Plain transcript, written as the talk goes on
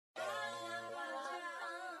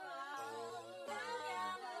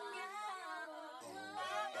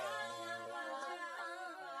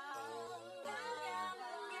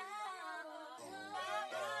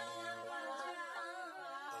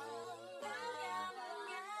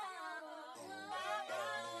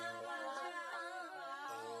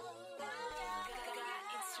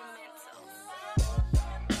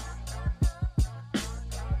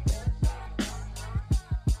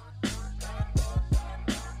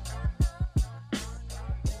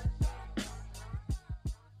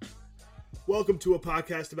Welcome to a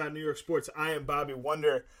podcast about New York sports. I am Bobby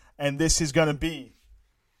Wonder, and this is going to be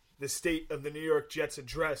the State of the New York Jets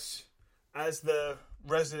address. As the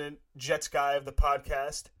resident Jets guy of the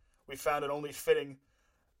podcast, we found it only fitting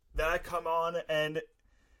that I come on and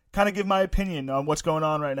kind of give my opinion on what's going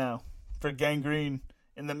on right now for Gang Green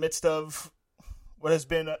in the midst of what has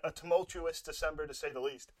been a tumultuous December, to say the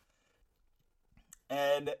least.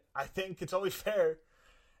 And I think it's only fair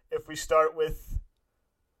if we start with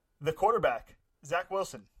the quarterback, Zach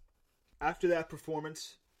Wilson. After that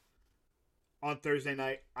performance on Thursday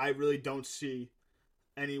night, I really don't see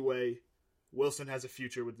any way Wilson has a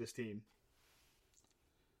future with this team.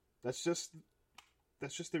 That's just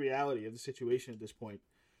the reality of the situation at this point.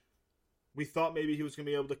 We thought maybe he was going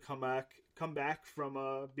to be able to come back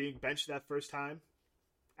from being benched that first time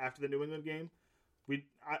after the New England game.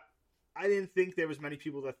 I didn't think there was many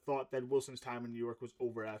people that thought that Wilson's time in New York was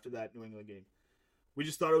over after that New England game. We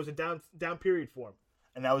just thought it was a down period for him,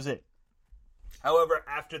 and that was it. However,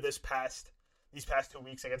 after these past 2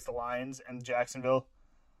 weeks against the Lions and Jacksonville,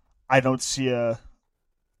 I don't see a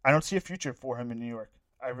future for him in New York.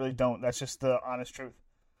 I really don't. That's just the honest truth.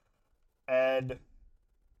 And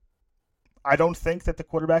I don't think that the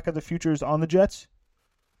quarterback of the future is on the Jets.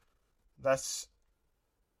 That's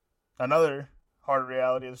another hard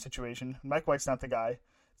reality of the situation. Mike White's not the guy.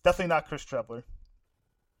 It's definitely not Chris Trebler.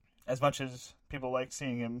 As much as people like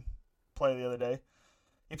seeing him play the other day,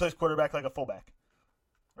 he plays quarterback like a fullback,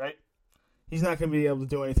 right? He's not going to be able to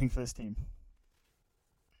do anything for this team.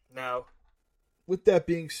 Now, with that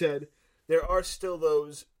being said, there are still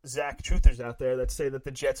those Zach truthers out there that say that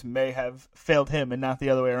the Jets may have failed him and not the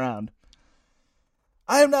other way around.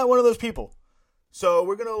 I am not one of those people. So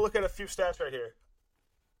we're going to look at a few stats right here.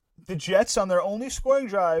 The Jets, on their only scoring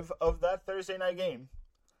drive of that Thursday night game,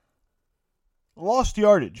 lost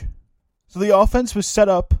yardage. So the offense was set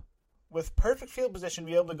up with perfect field position to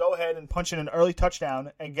be able to go ahead and punch in an early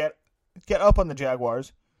touchdown and get up on the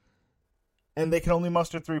Jaguars. And they can only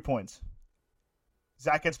muster 3 points.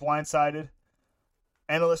 Zach gets blindsided.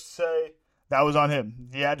 Analysts say that was on him.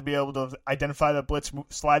 He had to be able to identify the blitz,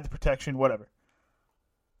 slide the protection, whatever.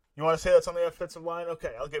 You want to say that's on the offensive line?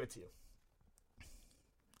 Okay, I'll give it to you.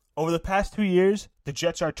 Over the past 2 years, the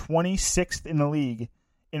Jets are 26th in the league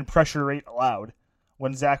in pressure rate allowed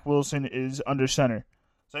when Zach Wilson is under center.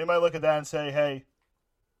 So you might look at that and say, hey,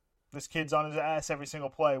 this kid's on his ass every single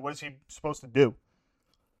play. What is he supposed to do?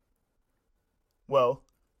 Well,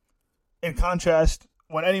 in contrast,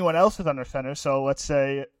 when anyone else is under center, so let's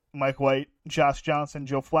say Mike White, Josh Johnson,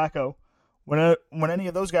 Joe Flacco, when any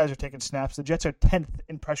of those guys are taking snaps, the Jets are 10th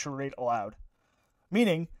in pressure rate allowed.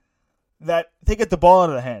 Meaning that they get the ball out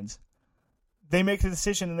of the hands. They make the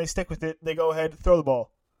decision and they stick with it. They go ahead, throw the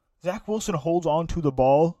ball. Zach Wilson holds on to the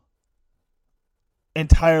ball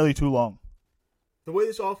entirely too long. The way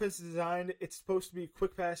this offense is designed, it's supposed to be a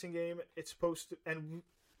quick passing game. And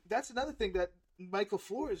that's another thing that Mike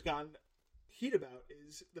LaFleur has gotten heat about,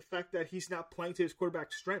 is the fact that he's not playing to his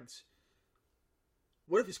quarterback's strengths.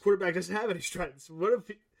 What if his quarterback doesn't have any strengths? What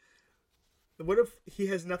if he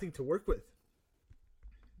has nothing to work with?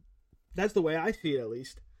 That's the way I see it, at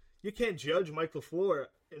least. You can't judge Mike LaFleur,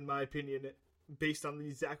 in my opinion, based on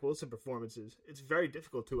these Zach Wilson performances. It's very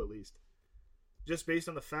difficult to, at least. Just based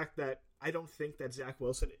on the fact that I don't think that Zach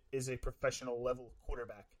Wilson is a professional level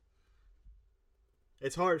quarterback.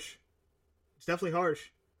 It's harsh. It's definitely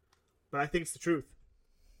harsh. But I think it's the truth.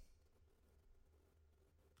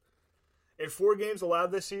 In 4 games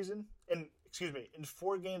allowed this season, in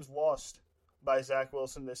 4 games lost by Zach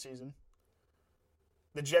Wilson this season,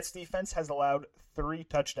 the Jets defense has allowed 3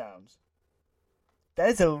 touchdowns. That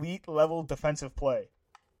is elite level defensive play.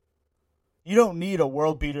 You don't need a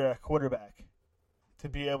world beater at quarterback to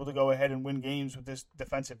be able to go ahead and win games with this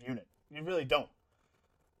defensive unit. You really don't.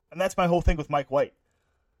 And that's my whole thing with Mike White.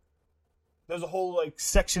 There's a whole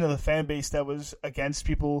section of the fan base that was against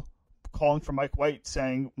people calling for Mike White,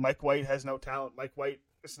 saying Mike White has no talent. Mike White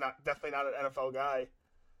is definitely not an NFL guy.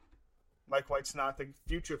 Mike White's not the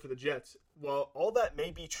future for the Jets. Well, all that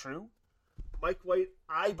may be true. Mike White,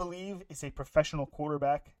 I believe, is a professional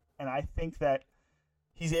quarterback, and I think that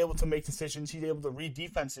he's able to make decisions. He's able to read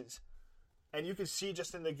defenses. And you can see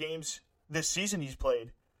just in the games this season he's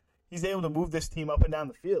played, he's able to move this team up and down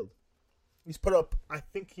the field. He put up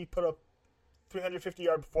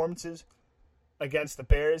 350-yard performances against the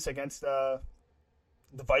Bears, against the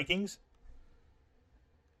Vikings.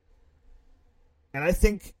 And I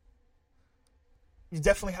think you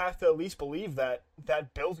definitely have to at least believe that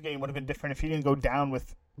that Bills game would have been different if he didn't go down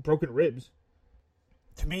with broken ribs.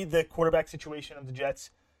 To me, the quarterback situation of the Jets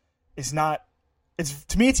is not...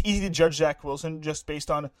 To me, it's easy to judge Zach Wilson just based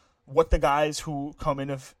on what the guys who come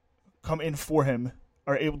in for him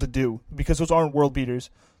are able to do, because those aren't world beaters.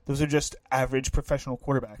 Those are just average professional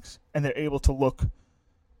quarterbacks, and they're able to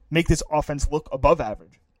make this offense look above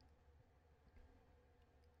average.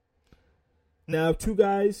 Now, two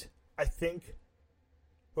guys, I think,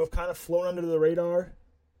 who have kind of flown under the radar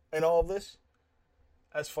in all of this,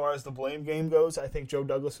 as far as the blame game goes, I think Joe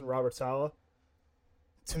Douglas and Robert Saleh.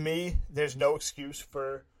 To me, there's no excuse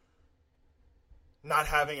for not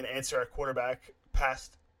having an answer at quarterback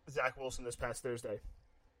past Zach Wilson this past Thursday.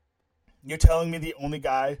 You're telling me the only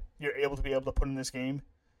guy you're able to put in this game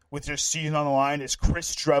with your season on the line is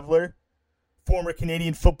Chris Streveler, former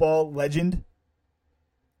Canadian football legend?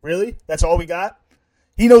 Really? That's all we got?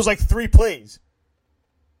 He knows like 3 plays.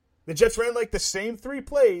 The Jets ran like the same 3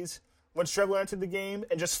 plays when Streveler entered the game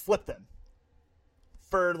and just flipped them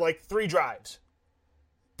for like 3 drives.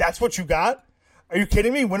 That's what you got? Are you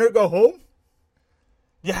kidding me? Winner go home?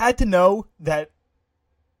 You had to know that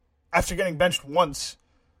after getting benched once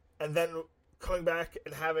and then coming back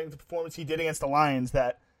and having the performance he did against the Lions,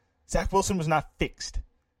 that Zach Wilson was not fixed.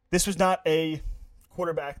 This was not a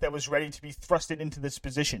quarterback that was ready to be thrusted into this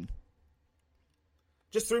position.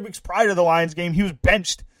 Just 3 weeks prior to the Lions game, he was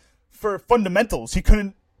benched for fundamentals. He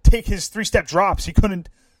couldn't take his 3-step drops. He couldn't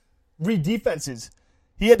read defenses.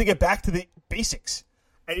 He had to get back to the basics.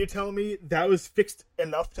 And you're telling me that was fixed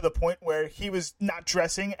enough to the point where he was not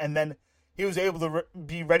dressing and then he was able to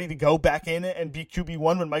be ready to go back in and be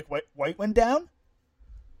QB1 when Mike White went down?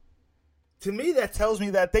 To me, that tells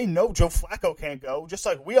me that they know Joe Flacco can't go, just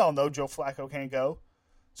like we all know Joe Flacco can't go.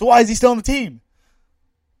 So why is he still on the team?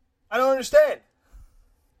 I don't understand.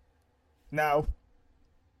 Now,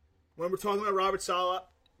 when we're talking about Robert Saleh,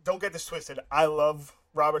 don't get this twisted. I love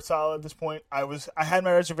Robert Saleh at this point. I had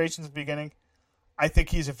my reservations at the beginning. I think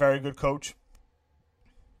he's a very good coach.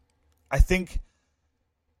 I think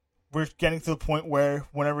we're getting to the point where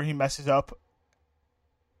whenever he messes up,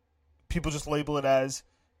 people just label it as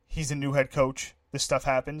he's a new head coach. This stuff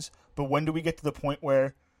happens. But when do we get to the point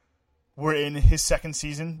where we're in his second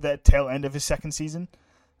season, that tail end of his second season,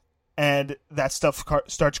 and that stuff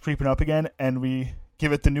starts creeping up again, and we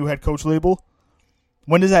give it the new head coach label?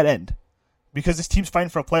 When does that end? Because this team's fighting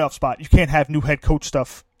for a playoff spot. You can't have new head coach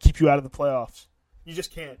stuff keep you out of the playoffs. You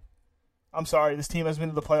just can't. I'm sorry. This team has been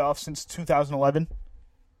to the playoffs since 2011.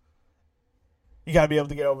 You got to be able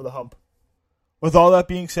to get over the hump. With all that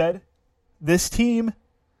being said, this team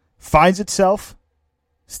finds itself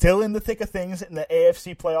still in the thick of things in the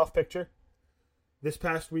AFC playoff picture. This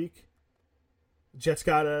past week, Jets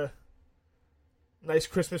got a nice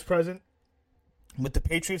Christmas present with the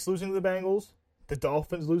Patriots losing to the Bengals, the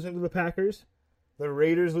Dolphins losing to the Packers, the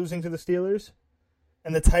Raiders losing to the Steelers,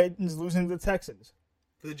 and the Titans losing to the Texans.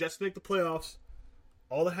 For the Jets to make the playoffs,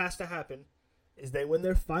 all that has to happen is they win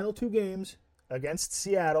their final 2 games against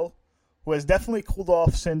Seattle, who has definitely cooled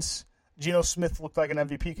off since Geno Smith looked like an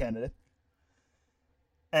MVP candidate,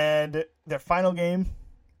 and their final game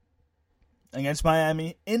against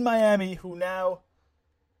Miami, in Miami, who now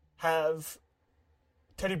have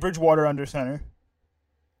Teddy Bridgewater under center,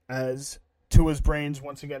 as Tua's brains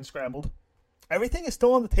once again scrambled. Everything is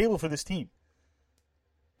still on the table for this team.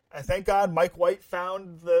 I thank God Mike White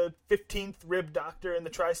found the 15th rib doctor in the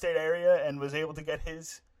tri-state area and was able to get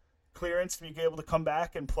his clearance to be able to come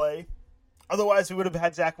back and play. Otherwise, we would have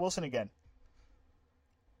had Zach Wilson again.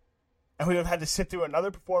 And we would have had to sit through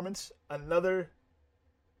another performance, another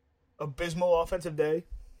abysmal offensive day.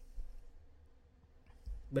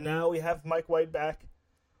 But now we have Mike White back.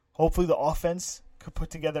 Hopefully the offense could put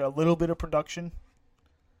together a little bit of production,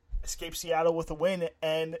 escape Seattle with a win,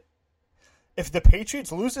 and if the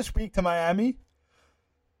Patriots lose this week to Miami,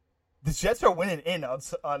 the Jets are winning in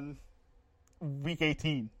on Week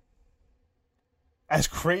 18. As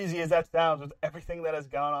crazy as that sounds, with everything that has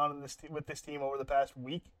gone on with this team over the past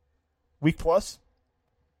week plus,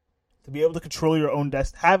 to be able to control your own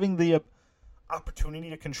destiny, having the opportunity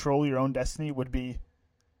to control your own destiny would be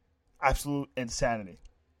absolute insanity.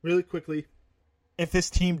 Really quickly, if this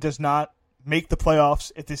team does not make the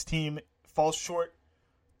playoffs, if this team falls short,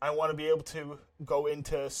 I want to be able to go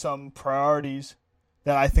into some priorities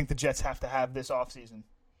that I think the Jets have to have this offseason.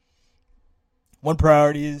 One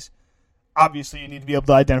priority is, obviously, you need to be able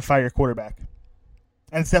to identify your quarterback.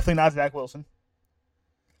 And it's definitely not Zach Wilson.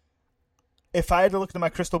 If I had to look into my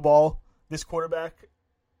crystal ball, this quarterback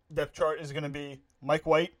depth chart is going to be Mike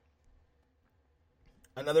White,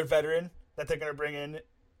 another veteran that they're going to bring in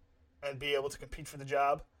and be able to compete for the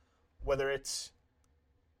job, whether it's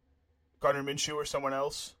Gardner Minshew or someone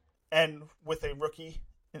else, and with a rookie,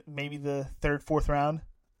 maybe the 3rd, 4th round.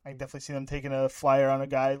 I definitely see them taking a flyer on a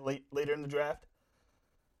guy later in the draft.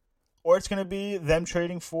 or it's going to be them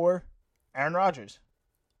trading for Aaron Rodgers,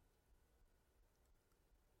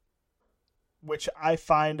 which I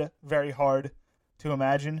find very hard to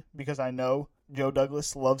imagine because I know Joe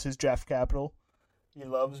Douglas loves his draft capital. He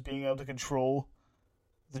loves being able to control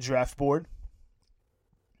the draft board.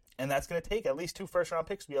 And that's going to take at least 2 first-round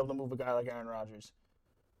picks to be able to move a guy like Aaron Rodgers.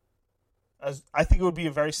 As I think it would be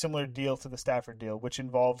a very similar deal to the Stafford deal, which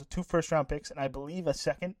involved 2 first-round picks and I believe a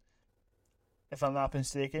second, if I'm not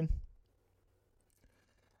mistaken.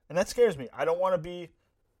 And that scares me. I don't want to be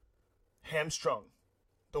hamstrung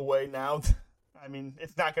the way now. I mean,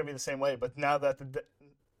 it's not going to be the same way, but now that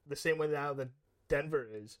the same way now that Denver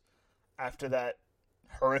is after that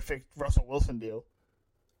horrific Russell Wilson deal,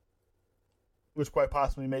 which quite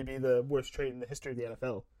possibly may be the worst trade in the history of the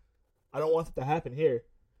NFL. I don't want it to happen here.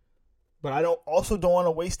 But I don't want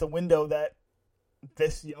to waste the window that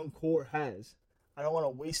this young core has. I don't want to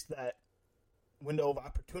waste that window of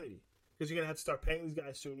opportunity. Because you're going to have to start paying these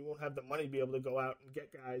guys soon. You won't have the money to be able to go out and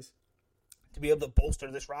get guys to be able to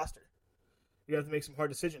bolster this roster. You have to make some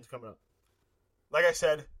hard decisions coming up. Like I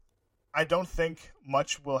said, I don't think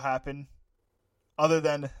much will happen other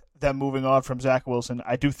than them moving on from Zach Wilson.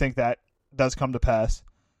 I do think that does come to pass.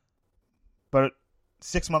 But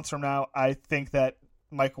 6 months from now, I think that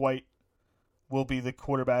Mike White will be the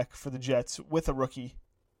quarterback for the Jets with a rookie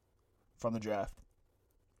from the draft.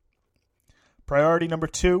 Priority number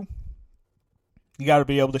 2, you got to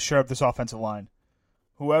be able to shore up this offensive line.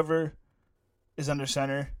 Whoever is under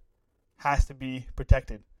center has to be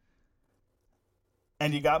protected.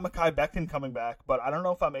 And you got Mekhi Becton coming back, but I don't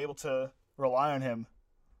know if I'm able to rely on him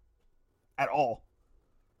at all.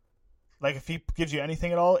 Like, if he gives you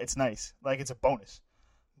anything at all, it's nice. Like, it's a bonus.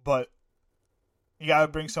 But you got to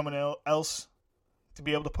bring someone else to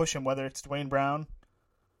be able to push him, whether it's Dwayne Brown,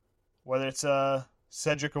 whether it's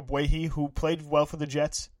Cedric Ogbuehi, who played well for the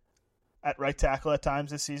Jets at right tackle at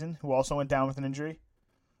times this season, who also went down with an injury.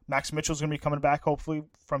 Max Mitchell's going to be coming back, hopefully,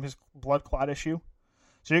 from his blood clot issue.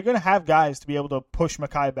 So you're going to have guys to be able to push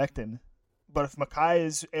Mekhi Becton. But if Mekhi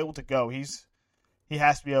is able to go, he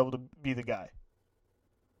has to be able to be the guy.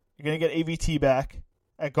 You're going to get AVT back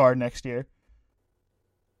at guard next year.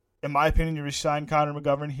 In my opinion, you re-signed Connor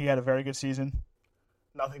McGovern. He had a very good season.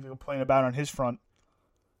 Nothing to complain about on his front.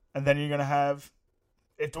 And then you're going to have,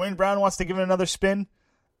 if Dwayne Brown wants to give it another spin,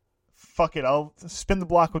 fuck it. I'll spin the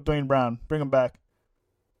block with Dwayne Brown. Bring him back.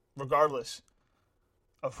 Regardless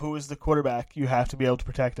of who is the quarterback, you have to be able to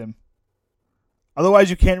protect him.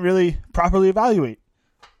 Otherwise, you can't really properly evaluate.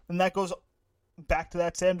 And that goes back to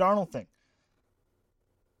that Sam Darnold thing.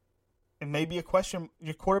 It may be a question.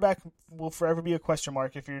 Your quarterback will forever be a question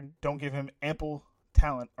mark if you don't give him ample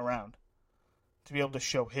talent around to be able to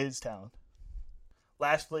show his talent.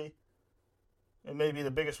 Lastly, it may be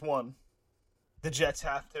the biggest one, the Jets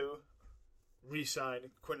have to re-sign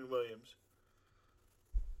Quinnen Williams.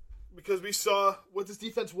 Because we saw what this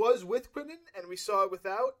defense was with Quinnen, and we saw it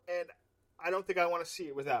without, and I don't think I want to see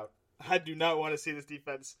it without. I do not want to see this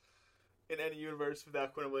defense in any universe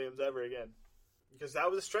without Quinnen Williams ever again. Because that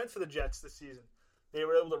was a strength for the Jets this season. They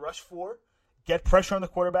were able to rush 4, get pressure on the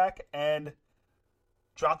quarterback, and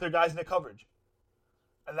drop their guys into coverage.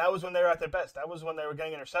 And that was when they were at their best. That was when they were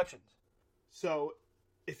getting interceptions. So,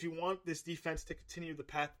 if you want this defense to continue the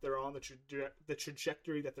path they're on, the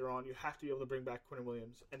trajectory that they're on, you have to be able to bring back Quinnen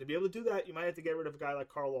Williams. And to be able to do that, you might have to get rid of a guy like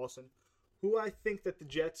Carl Lawson, who I think that the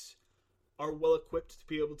Jets are well equipped to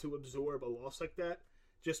be able to absorb a loss like that,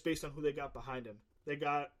 just based on who they got behind him. They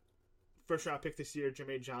got first-round pick this year,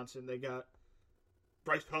 Jermaine Johnson. They got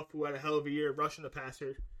Bryce Huff, who had a hell of a year rushing the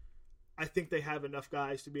passer. I think they have enough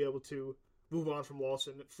guys to be able to move on from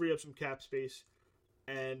Lawson, free up some cap space,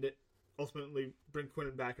 and ultimately bring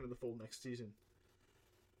Quinnen back into the fold next season.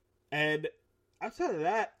 And outside of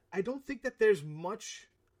that, I don't think that there's much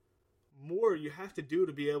more you have to do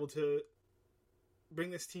to be able to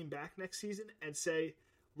bring this team back next season and say,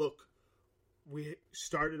 look, we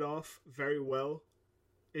started off very well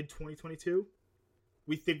in 2022.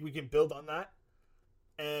 We think we can build on that.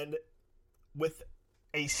 And with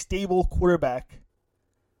a stable quarterback,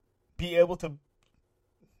 be able to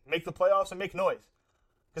make the playoffs and make noise.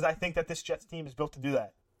 Because I think that this Jets team is built to do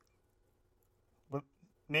that. But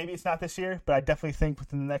maybe it's not this year, but I definitely think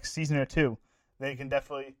within the next season or two, they can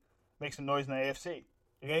definitely make some noise in the AFC.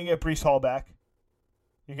 You're going to get Breece Hall back.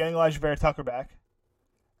 You're getting Elijah Vera Tucker back.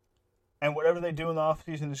 And whatever they do in the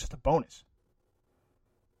offseason is just a bonus.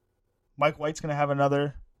 Mike White's going to have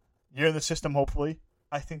another year in the system, hopefully.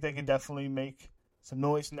 I think they can definitely make some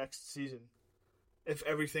noise next season if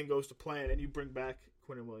everything goes to plan and you bring back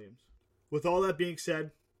Quinnen Williams. With all that being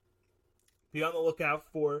said, be on the lookout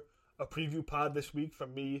for a preview pod this week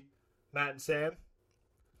from me Matt and Sam.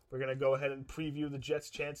 We're going to go ahead and preview the Jets'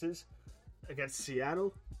 chances against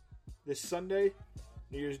Seattle this Sunday,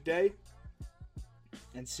 New Year's Day,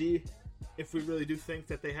 and see if we really do think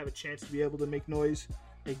that they have a chance to be able to make noise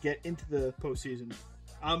and get into the postseason.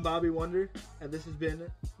 I'm Bobby Wonder, and this has been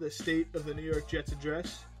the State of the New York Jets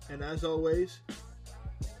Address. And as always,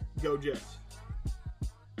 go Jets.